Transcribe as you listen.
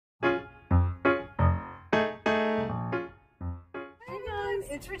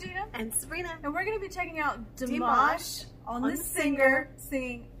It's Regina. And Sabrina. And we're going to be checking out Dimash on the Singer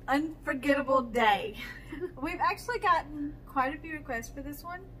singing Unforgettable Day. We've actually gotten quite a few requests for this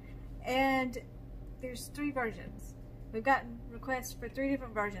one, and there's 3 versions. We've gotten requests for 3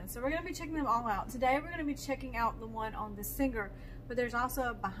 different versions, so we're going to be checking them all out. Today we're going to be checking out the one on the Singer, but there's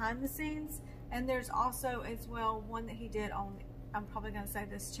also behind the scenes, and there's also as well one that he did on, I'm probably going to say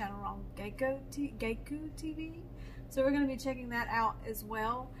this channel wrong, Geico TV. So we're going to be checking that out as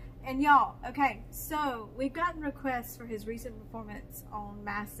well. And y'all, okay, so we've gotten requests for his recent performance on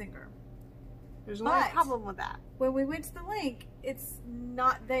Masked Singer. There's no problem with that. When we went to the link, it's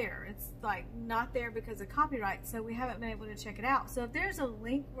not there. It's like not there because of copyright, so we haven't been able to check it out. So if there's a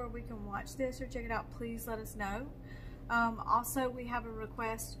link where we can watch this or check it out, please let us know. Also, we have a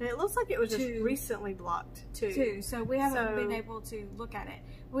request. And it looks like it was just recently blocked too. So we haven't been able to look at it.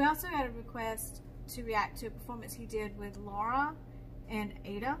 We also had a request to react to a performance he did with Laura and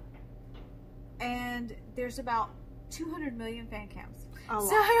Ada. And there's about 200 million fan cams. A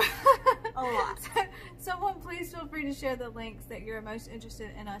lot. A lot. So, someone please feel free to share the links that you're most interested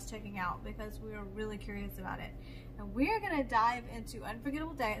in us checking out, because we are really curious about it. And we're going to dive into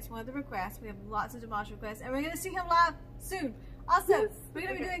Unforgettable Day. It's one of the requests. We have lots of Dimash requests, and we're going to see him live soon. Also, we're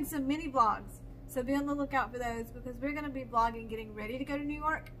going to be doing some mini vlogs, so be on the lookout for those, because we're going to be vlogging getting ready to go to New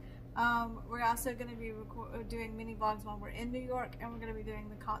York. We're also going to be doing mini vlogs while we're in New York, and we're going to be doing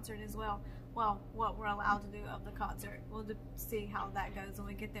the concert as well. Well, what we're allowed to do of the concert. We'll see how that goes when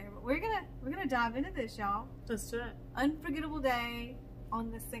we get there. But we're gonna dive into this, y'all. Let's do it. Unforgettable Day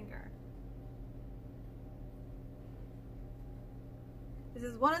on the Singer. This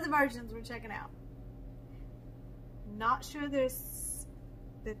is one of the versions we're checking out. Not sure I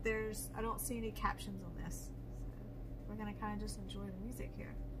don't see any captions on this. So we're gonna kind of just enjoy the music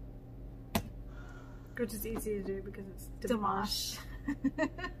here. Which is easy to do because it's Dimash.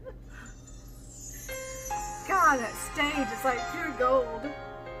 God, that stage is like pure gold.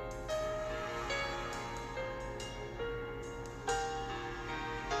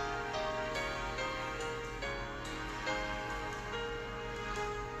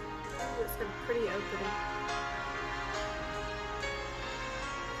 It's been pretty opening.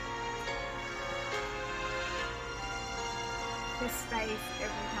 His face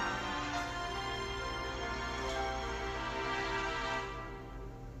every time.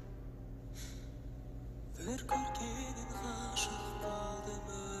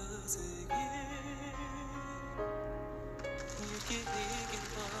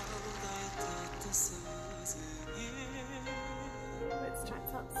 It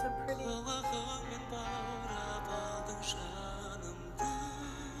starts out so pretty.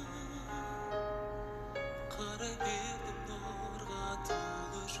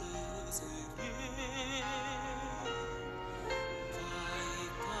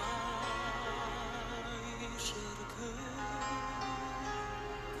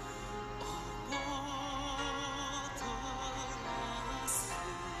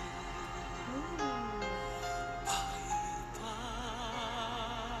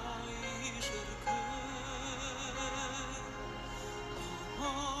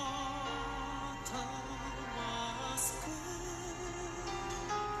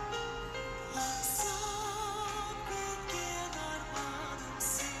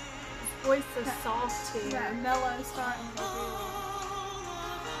 Voice is soft too. That mellow starting to do.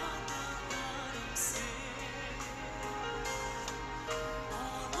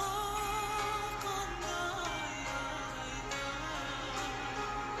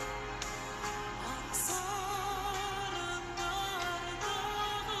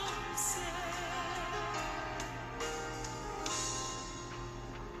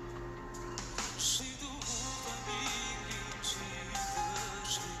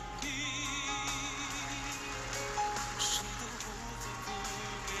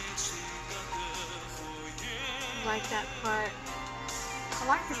 I like that part. I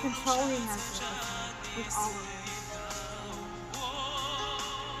like the control he has with all of it.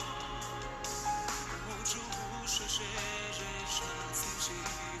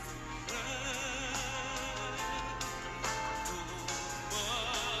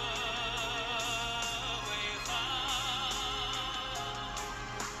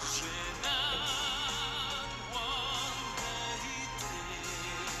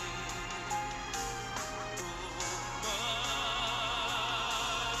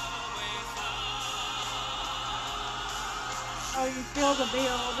 Oh, you feel the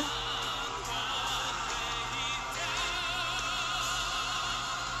build.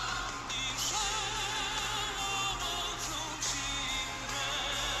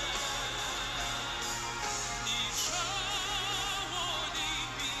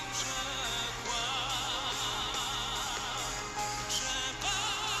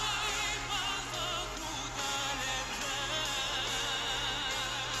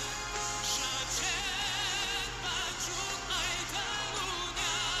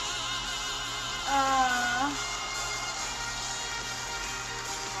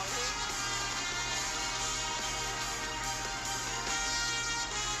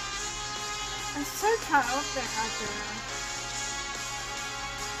 I'm so childlike out there.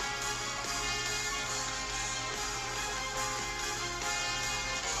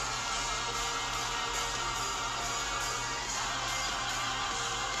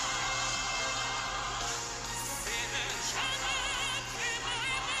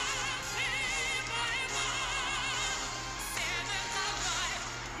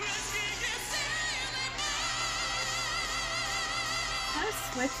 Those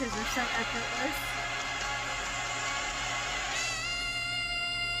switches are so effortless.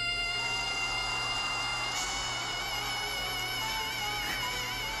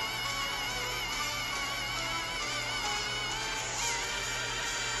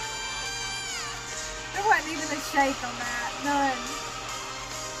 There wasn't even a shake on that. None.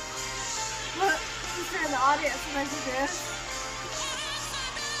 Look, he's in the audience when they do this.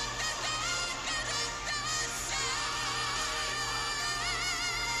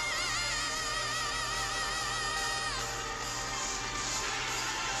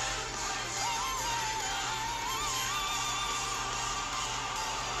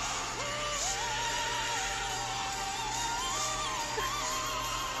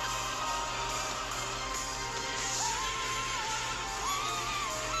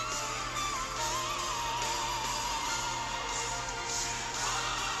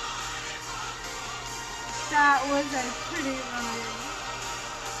 That was a pretty run.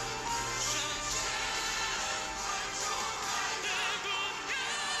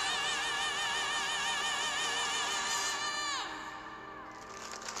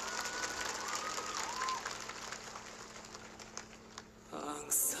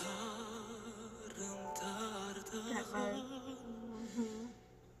 That verse.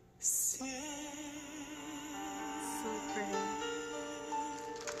 So pretty.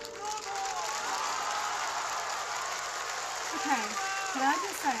 Okay, can I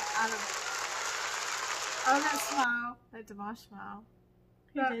just say, out of all that smile, that Dimash smile,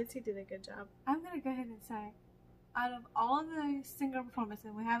 He did a good job. I'm going to go ahead and say, out of all the singer performances,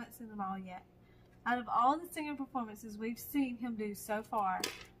 and we haven't seen them all yet, out of all the singer performances we've seen him do so far,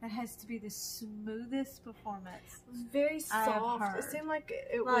 that has to be the smoothest performance. It was very soft. It seemed like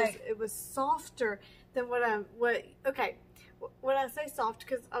it was softer than when I say soft,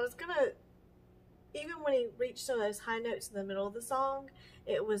 because I was gonna, even when he reached some of those high notes in the middle of the song,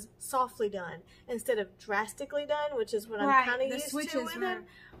 it was softly done instead of drastically done, which is what I'm kind of used to with him.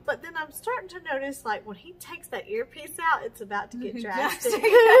 But then I'm starting to notice, like, when he takes that earpiece out, it's about to get drastic.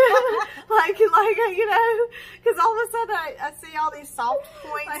 like you know, because all of a sudden I see all these soft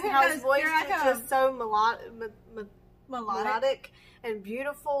points, like, and how his voice is just so melodic and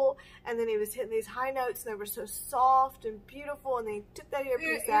beautiful, and then he was hitting these high notes, and they were so soft and beautiful, and then he took that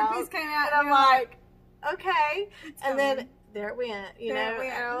earpiece out, came out, and I'm like, okay, and then there it went, you know,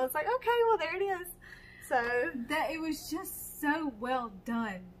 and I was like, okay, well, there it is. So that it was just so well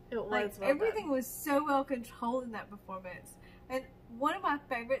done. It was like, well everything done. was so well controlled in that performance. And one of my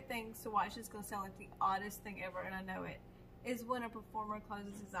favorite things to watch, is going to sound like the oddest thing ever, and I know it, is when a performer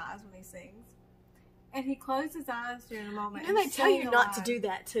closes his eyes when he sings. And he closed his eyes during a moment. And they tell you not to do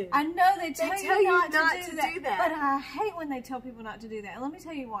that too. I know they tell you not to do that. But I hate when they tell people not to do that. And let me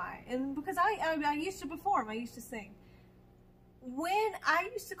tell you why. And because I used to perform, I used to sing. When I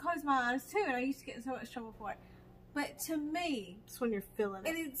used to close my eyes too, and I used to get in so much trouble for it. But to me, it's when you're feeling it.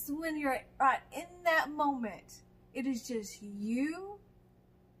 It's when you're right in that moment. It is just you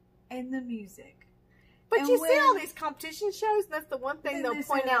and the music. But and you see all these competition shows, and that's the one thing they'll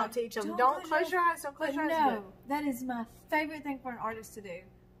point out to each of them. Don't close your eyes, don't close your eyes. No, that is my favorite thing for an artist to do.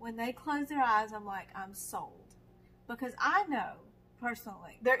 When they close their eyes, I'm like, I'm sold. Because I know,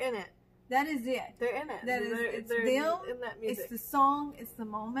 personally. They're in it. That is it. They're in it. It's them, in that music. It's the song, it's the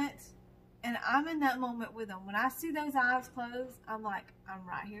moment, and I'm in that moment with them. When I see those eyes closed, I'm like, I'm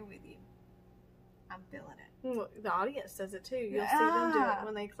right here with you. I'm feeling it. Well, the audience does it too. You'll see them do it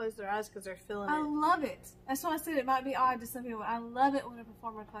when they close their eyes because they're feeling it. I love it. That's why I said it might be odd to some people. I love it when a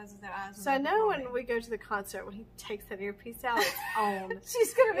performer closes their eyes. So I know when we go to the concert, when he takes that earpiece out, it's on.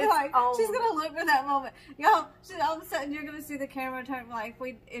 She's gonna be like, she's gonna look for that moment. Y'all, all of a sudden you're gonna see the camera turn. Like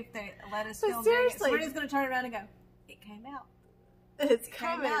if they let us film it, Sabrina's gonna turn around and go, "It came out." It's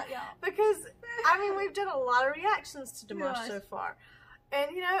coming out, y'all. Because I mean, we've done a lot of reactions to Dimash so far.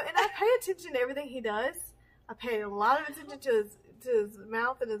 And, you know, and I pay attention to everything he does. I pay a lot of attention to his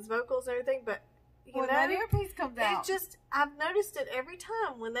mouth and his vocals and everything, but, you know, that earpiece comes out. I've noticed it every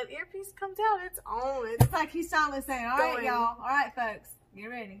time. When that earpiece comes out, it's on. It's like he's silently saying, all right, y'all. All right, folks. Get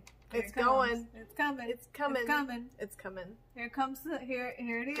ready. It's going. It's coming. It's coming. It's coming. It's coming. Here comes here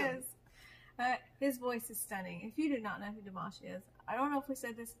it is. His voice is stunning. If you do not know who Dimash is, I don't know if we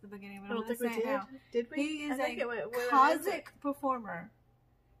said this at the beginning, but I don't I'm going think to we say it now. Did we? He is a cosmic cosmic performer.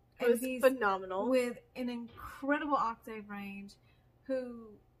 It was phenomenal. With an incredible octave range, who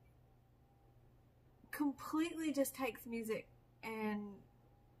completely just takes music and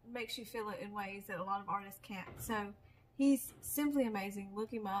makes you feel it in ways that a lot of artists can't. So he's simply amazing.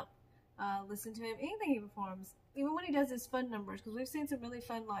 Look him up. Listen to him. Anything he performs, even when he does his fun numbers, because we've seen some really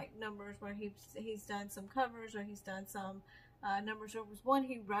fun numbers where he's done some covers or he's done some numbers. There was one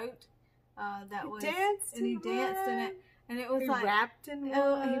he wrote he danced in it. And it was rapped in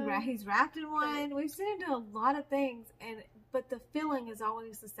one. He's rapped in one. We've seen him do a lot of things, but the feeling is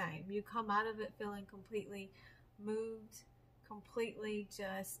always the same. You come out of it feeling completely moved, completely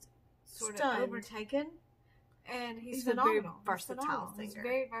just sort of overtaken. And he's phenomenal. Very versatile singer. He's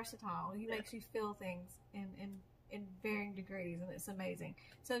very versatile. He makes you feel things in varying degrees, and it's amazing.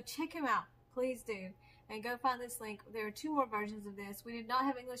 So check him out. Please do. And go find this link. There are 2 more versions of this. We did not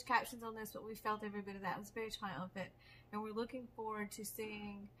have English captions on this, but we felt every bit of that. It was very triumphant. And we're looking forward to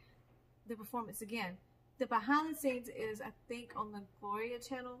seeing the performance again. The behind the scenes is, I think, on the Gloria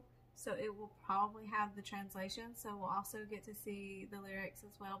channel. So it will probably have the translation. So we'll also get to see the lyrics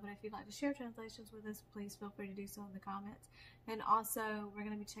as well. But if you'd like to share translations with us, please feel free to do so in the comments. And also, we're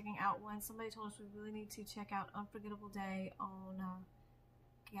going to be checking out one. Somebody told us we really need to check out Unforgettable Day on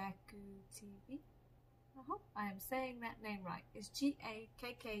Gaku TV. I hope I am saying that name right. It's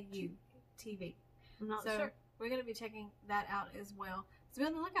Gakku TV. I'm not sure. We're going to be checking that out as well. So be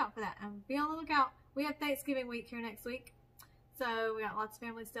on the lookout for that. And be on the lookout. We have Thanksgiving week here next week. So we got lots of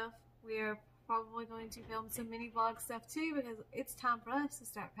family stuff. We are probably going to film some mini vlog stuff too, because it's time for us to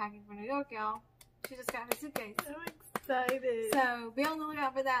start packing for New York, y'all. She just got her suitcase. So excited. So be on the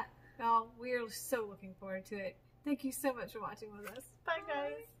lookout for that, y'all. We are so looking forward to it. Thank you so much for watching with us. Bye,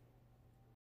 guys.